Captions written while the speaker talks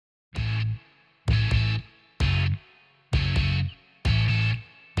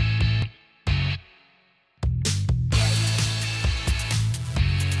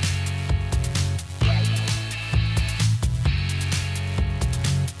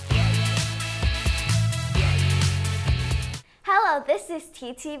Hello, this is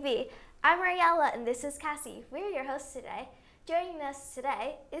TTV. I'm Mariella and this is Cassie. We're your hosts today. Joining us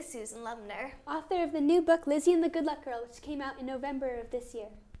today is Susan Lubner, author of the new book Lizzie and the Good Luck Girl, which came out in November of this year.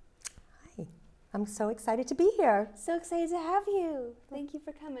 Hi, I'm so excited to be here. So excited to have you. Thank you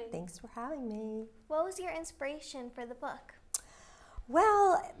for coming. Thanks for having me. What was your inspiration for the book?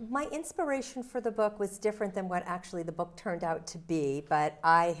 Well, my inspiration for the book was different than what actually the book turned out to be, but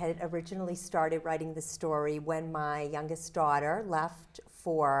I had originally started writing the story when my youngest daughter left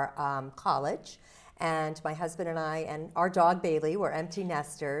for college, and my husband and I and our dog Bailey were empty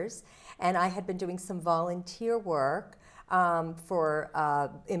nesters, and I had been doing some volunteer work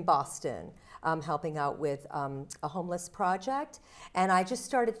in Boston, helping out with a homeless project, and I just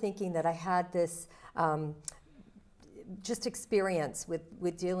started thinking that I had this just experience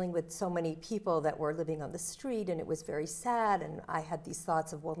with dealing with so many people that were living on the street, and it was very sad, and I had these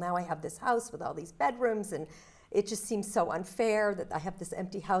thoughts of, well, now I have this house with all these bedrooms, and it just seems so unfair that I have this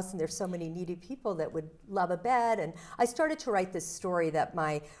empty house and there's so many needy people that would love a bed. And I started to write this story that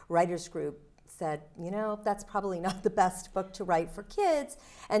my writers group said, you know, that's probably not the best book to write for kids.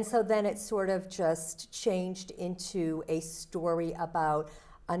 And so then it sort of just changed into a story about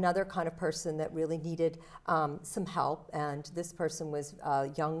another kind of person that really needed some help, and this person was a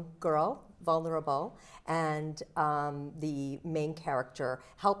young girl, vulnerable, and the main character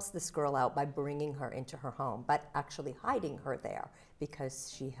helps this girl out by bringing her into her home, but actually hiding her there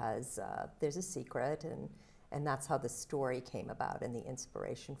because she has, there's a secret, and that's how the story came about and the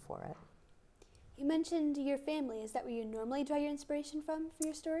inspiration for it. You mentioned your family. Is that where you normally draw your inspiration from for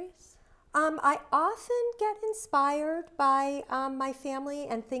your stories? I often get inspired by my family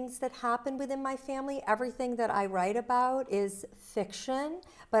and things that happen within my family. Everything that I write about is fiction,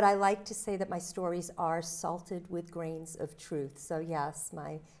 but I like to say that my stories are salted with grains of truth. So yes,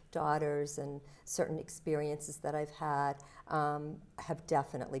 my daughters and certain experiences that I've had have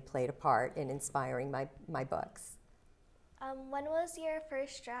definitely played a part in inspiring my books. When was your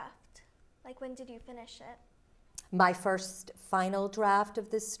first draft? Like, when did you finish it? My first final draft of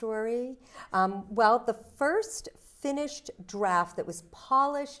this story? Well, the first finished draft that was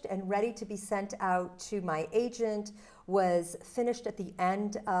polished and ready to be sent out to my agent was finished at the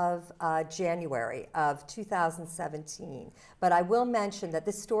end of January of 2017. But I will mention that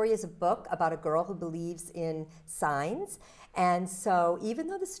this story is a book about a girl who believes in signs. And so even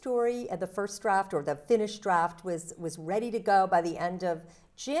though the story, the first draft or the finished draft was ready to go by the end of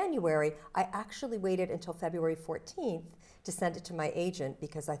January, I actually waited until February 14th to send it to my agent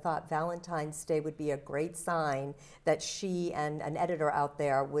because I thought Valentine's Day would be a great sign that she and an editor out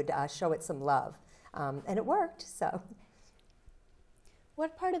there would show it some love. And it worked, so.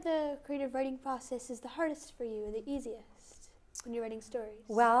 What part of the creative writing process is the hardest for you or the easiest when you're writing stories?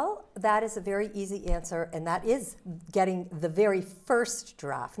 Well, that is a very easy answer, and that is getting the very first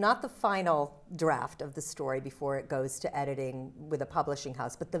draft, not the final draft of the story before it goes to editing with a publishing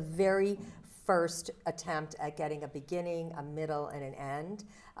house, but the very first attempt at getting a beginning, a middle, and an end.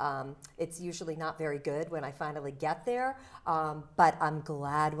 It's usually not very good when I finally get there, but I'm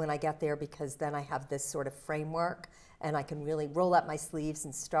glad when I get there because then I have this sort of framework and I can really roll up my sleeves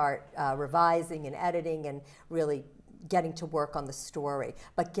and start revising and editing and really getting to work on the story.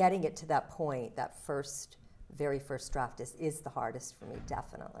 But getting it to that point, that very first draft is the hardest for me,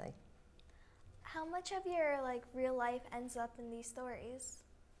 definitely. How much of your real life ends up in these stories?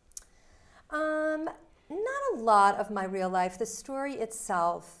 Not a lot of my real life. The story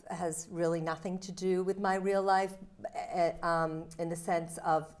itself has really nothing to do with my real life in the sense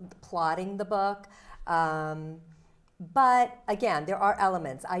of plotting the book. But again, there are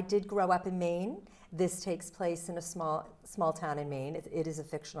elements. I did grow up in Maine. This takes place in a small town in Maine. It is a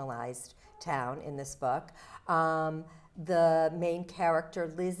fictionalized town in this book. The main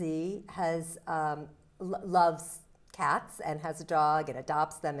character, Lizzie, loves cats and has a dog and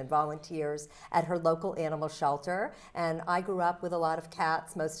adopts them and volunteers at her local animal shelter. And I grew up with a lot of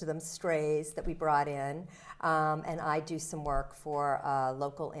cats, most of them strays that we brought in. And I do some work for a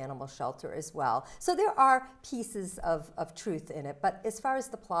local animal shelter as well. So there are pieces of truth in it. But as far as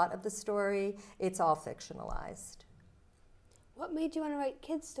the plot of the story, it's all fictionalized. What made you want to write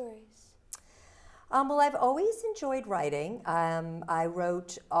kids' stories? Well, I've always enjoyed writing. I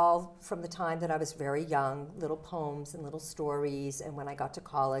wrote all from the time that I was very young, little poems and little stories, and when I got to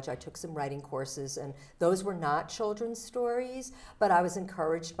college I took some writing courses, and those were not children's stories, but I was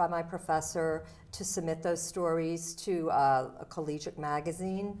encouraged by my professor to submit those stories to a collegiate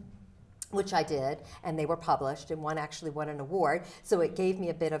magazine, which I did, and they were published, and one actually won an award, so it gave me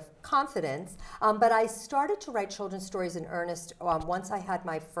a bit of confidence. But I started to write children's stories in earnest once I had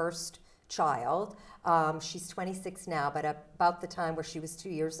my first child. She's 26 now, but about the time where she was 2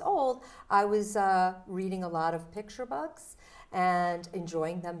 years old, I was reading a lot of picture books and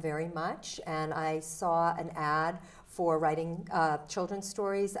enjoying them very much. And I saw an ad for writing children's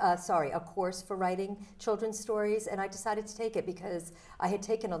stories, a course for writing children's stories, and I decided to take it because I had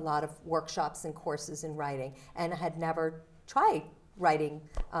taken a lot of workshops and courses in writing and had never tried writing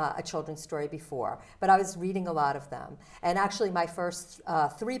a children's story before, but I was reading a lot of them. And actually my first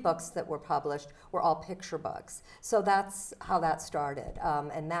 3 books that were published were all picture books. So that's how that started.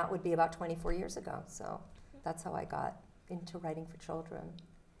 And that would be about 24 years ago. So that's how I got into writing for children.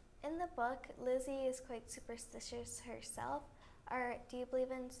 In the book, Lizzie is quite superstitious herself. Do you believe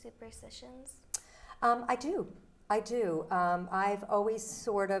in superstitions? I do. I've always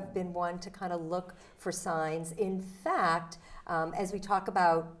sort of been one to kind of look for signs. In fact, as we talk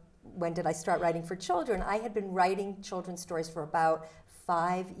about when did I start writing for children, I had been writing children's stories for about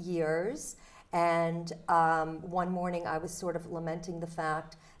 5 years. And one morning I was sort of lamenting the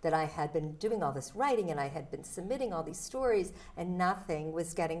fact that I had been doing all this writing and I had been submitting all these stories and nothing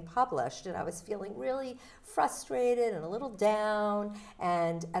was getting published. And I was feeling really frustrated and a little down.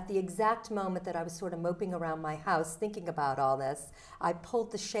 And at the exact moment that I was sort of moping around my house thinking about all this, I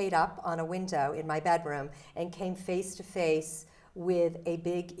pulled the shade up on a window in my bedroom and came face to face with a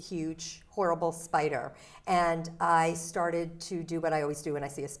big, huge, horrible spider. And I started to do what I always do when I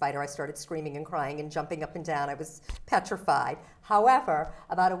see a spider. I started screaming and crying and jumping up and down. I was petrified. However,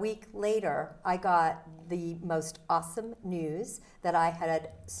 about a week later, I got the most awesome news that I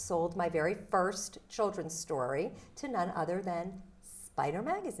had sold my very first children's story to none other than Spider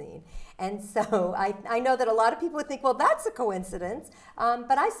Magazine. And so I know that a lot of people would think, well, that's a coincidence,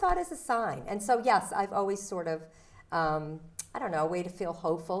 but I saw it as a sign. And so yes, I've always sort of, I don't know, a way to feel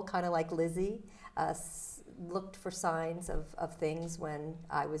hopeful, kind of like Lizzie, looked for signs of things when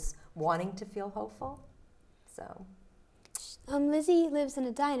I was wanting to feel hopeful. So, Lizzie lives in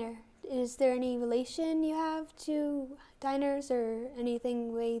a diner. Is there any relation you have to diners or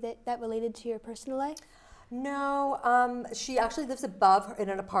anything that related to your personal life? No, she actually lives in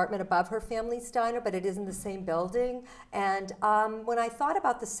an apartment above her family's diner, but it is in the same building. And when I thought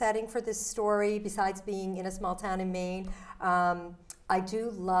about the setting for this story, besides being in a small town in Maine, I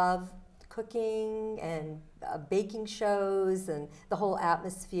do love cooking and baking shows, and the whole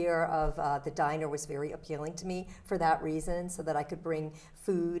atmosphere of the diner was very appealing to me for that reason, so that I could bring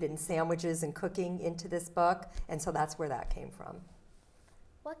food and sandwiches and cooking into this book, and so that's where that came from.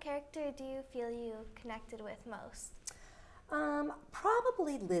 What character do you feel you connected with most?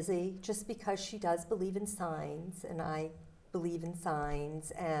 Probably Lizzie, just because she does believe in signs, and I believe in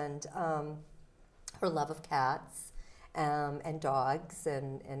signs, and her love of cats and dogs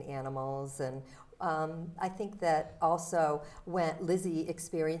and animals. And I think that also when Lizzie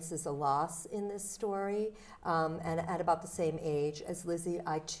experiences a loss in this story, and at about the same age as Lizzie,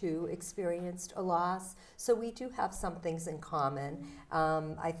 I too experienced a loss. So we do have some things in common.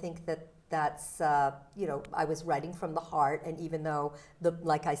 I think that's, I was writing from the heart, and even though,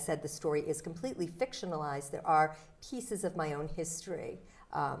 like I said, the story is completely fictionalized, there are pieces of my own history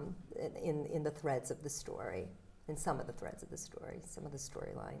in the threads of the story, in some of the threads of the story, some of the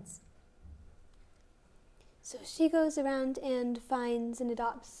storylines. So she goes around and finds and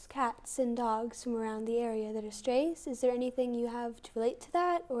adopts cats and dogs from around the area that are strays. Is there anything you have to relate to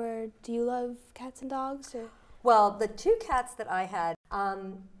that, or do you love cats and dogs? Or? Well, the 2 cats that I had,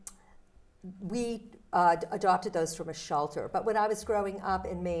 we adopted those from a shelter. But when I was growing up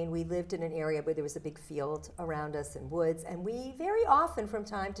in Maine, we lived in an area where there was a big field around us and woods, and we very often, from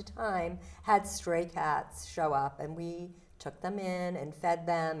time to time, had stray cats show up, and we took them in and fed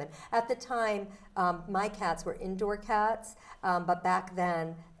them. And at the time, my cats were indoor cats, but back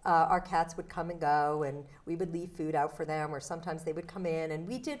then, our cats would come and go, and we would leave food out for them, or sometimes they would come in, and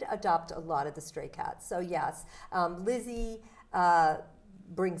we did adopt a lot of the stray cats. So yes, Lizzie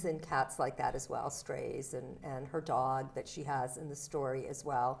brings in cats like that as well, strays, and her dog that she has in the story as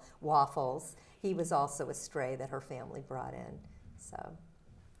well, Waffles. He was also a stray that her family brought in. So.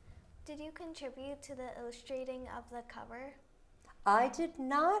 Did you contribute to the illustrating of the cover? I did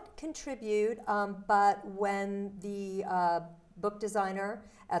not contribute, but when the book designer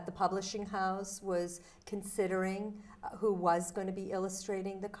at the publishing house was considering who was going to be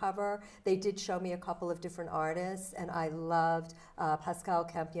illustrating the cover, they did show me a couple of different artists, and I loved Pascal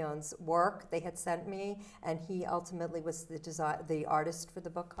Campion's work they had sent me, and he ultimately was the artist for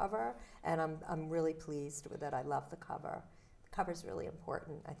the book cover, and I'm really pleased with it. I love the cover. The cover's really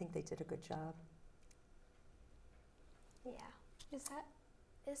important. I think they did a good job. Yeah.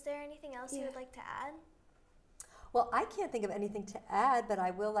 Is there anything else you would like to add? Well, I can't think of anything to add, but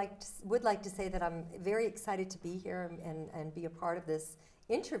I would like to say that I'm very excited to be here and be a part of this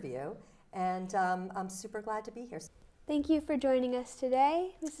interview, and I'm super glad to be here. Thank you for joining us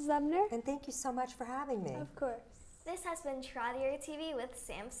today, Mrs. Lubner. And thank you so much for having me. Of course. This has been Trottier TV with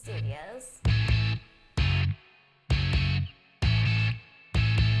Sam Studios.